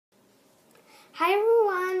Hi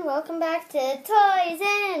everyone, welcome back to Toys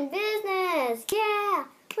in Business. Yeah,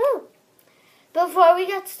 woo! Before we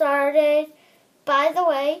get started, by the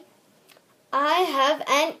way, I have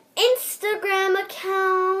an Instagram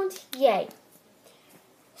account. Yay.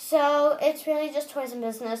 So, it's really just Toys in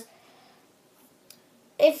Business.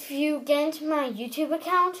 If you get into my YouTube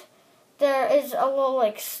account, there is a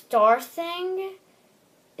little star thing.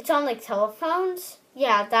 It's on telephones.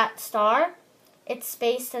 Yeah, that star. It's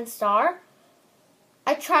space and star.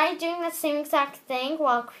 I tried doing the same exact thing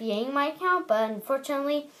while creating my account, but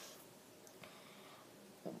unfortunately,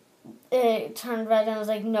 it turned red and I was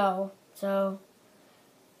like, no. So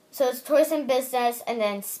it's Toys in Business and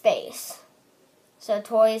then space. So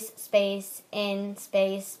Toys, space, in,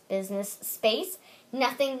 space, business, space,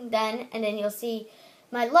 nothing done, and then you'll see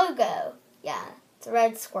my logo. Yeah, it's a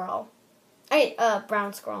red squirrel.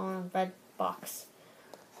 Brown squirrel on a red box.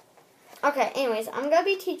 Okay, anyways, I'm going to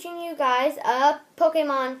be teaching you guys a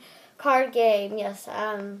Pokemon card game. Yes,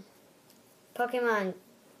 Pokemon.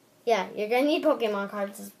 Yeah, you're going to need Pokemon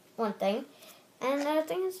cards is one thing. And the other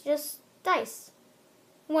thing is just dice.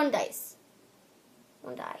 One dice.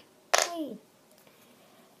 One die. Hey.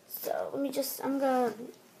 So, I'm going to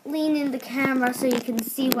lean in the camera so you can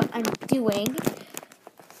see what I'm doing.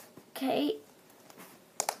 Okay.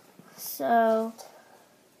 So,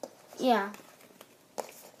 yeah.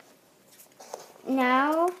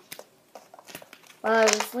 Now, while I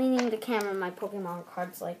was leaning the camera, my Pokemon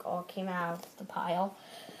cards all came out of the pile.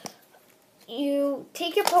 You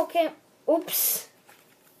take your Oops.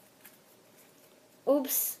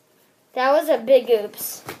 Oops. That was a big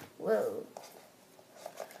oops. Whoa.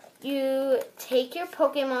 You take your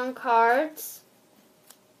Pokemon cards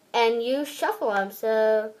and you shuffle them.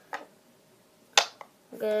 So,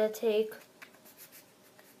 I'm going to take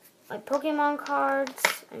my Pokemon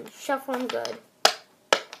cards and shuffle them good.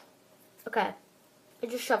 Okay, I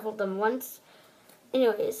just shuffled them once.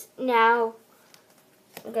 Anyways, now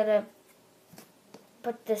I'm gonna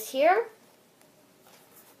put this here.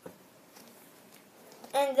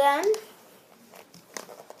 And then,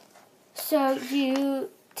 so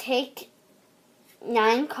you take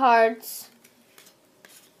 9 cards.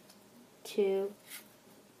 2,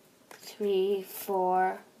 3,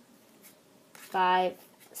 4, 5,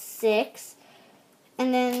 6.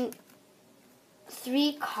 And then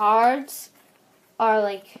 3 cards are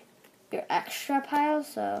your extra pile,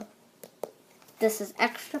 so this is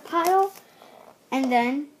extra pile. And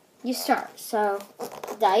then you start. So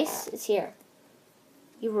dice is here.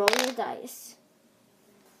 You roll your dice.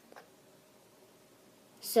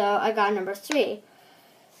 So I got number 3.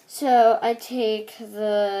 So I take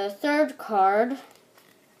the 3rd card,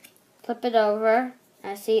 flip it over,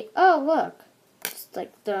 and I see, oh look, it's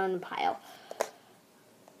thrown in a pile.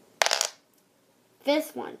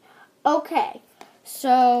 5th one. Okay,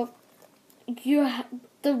 so the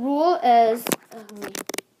rule is, let me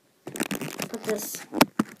put this.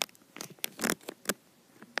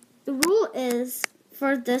 The rule is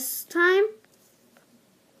for this time.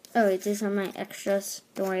 Oh wait, these are my extras.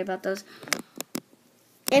 Don't worry about those.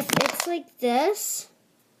 If it's like this,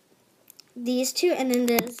 these two, and then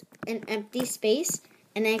there's an empty space,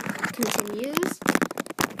 and it continues,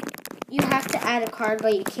 you have to add a card,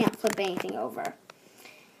 but you can't flip anything over.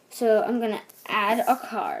 So I'm going to add a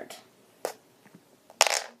card.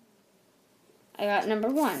 I got number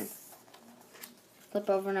 1. Flip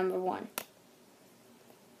over number 1.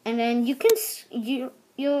 And then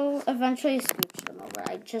you'll eventually scooch them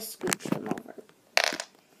over. I just scooched them over.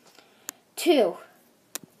 2.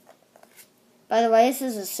 By the way, this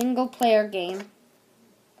is a single player game.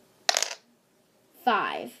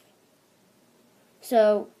 5.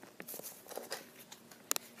 So,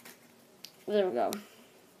 there we go.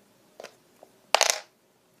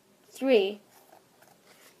 3.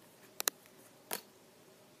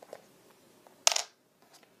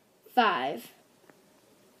 5.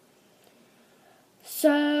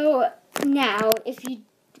 So now, if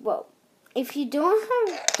you don't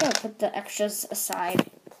have, put the extras aside.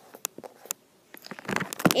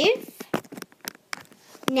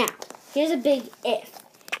 Now, here's a big if.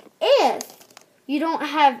 If you don't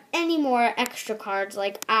have any more extra cards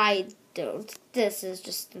like I do, this is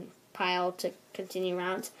just a pile to continue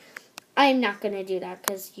rounds. I'm not going to do that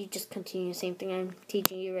because you just continue the same thing I'm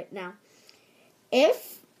teaching you right now.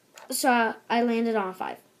 So I landed on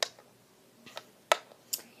 5.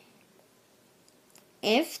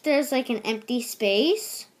 If there's an empty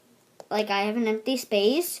space, I have an empty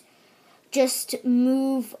space, just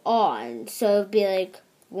move on. So it'd be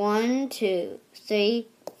 1, 2, 3,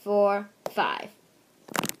 4, 5.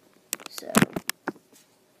 So,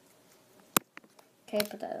 okay,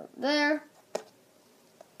 put that over there.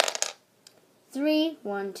 3.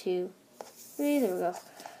 1, 2, 3. There we go.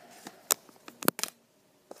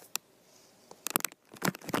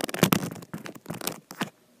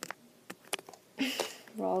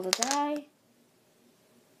 Roll the die.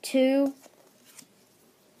 2.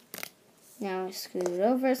 Now I scoot it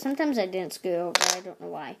over. Sometimes I didn't scoot it over. I don't know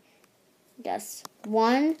why. Yes.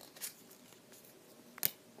 1.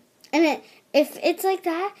 And if it's like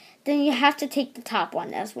that, then you have to take the top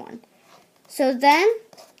one as 1. So then,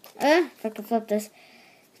 if I can flip this,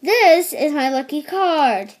 this is my lucky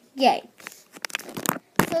card. Yay.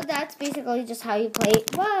 So that's basically just how you play,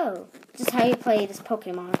 just how you play this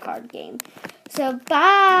Pokemon card game. So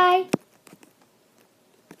bye.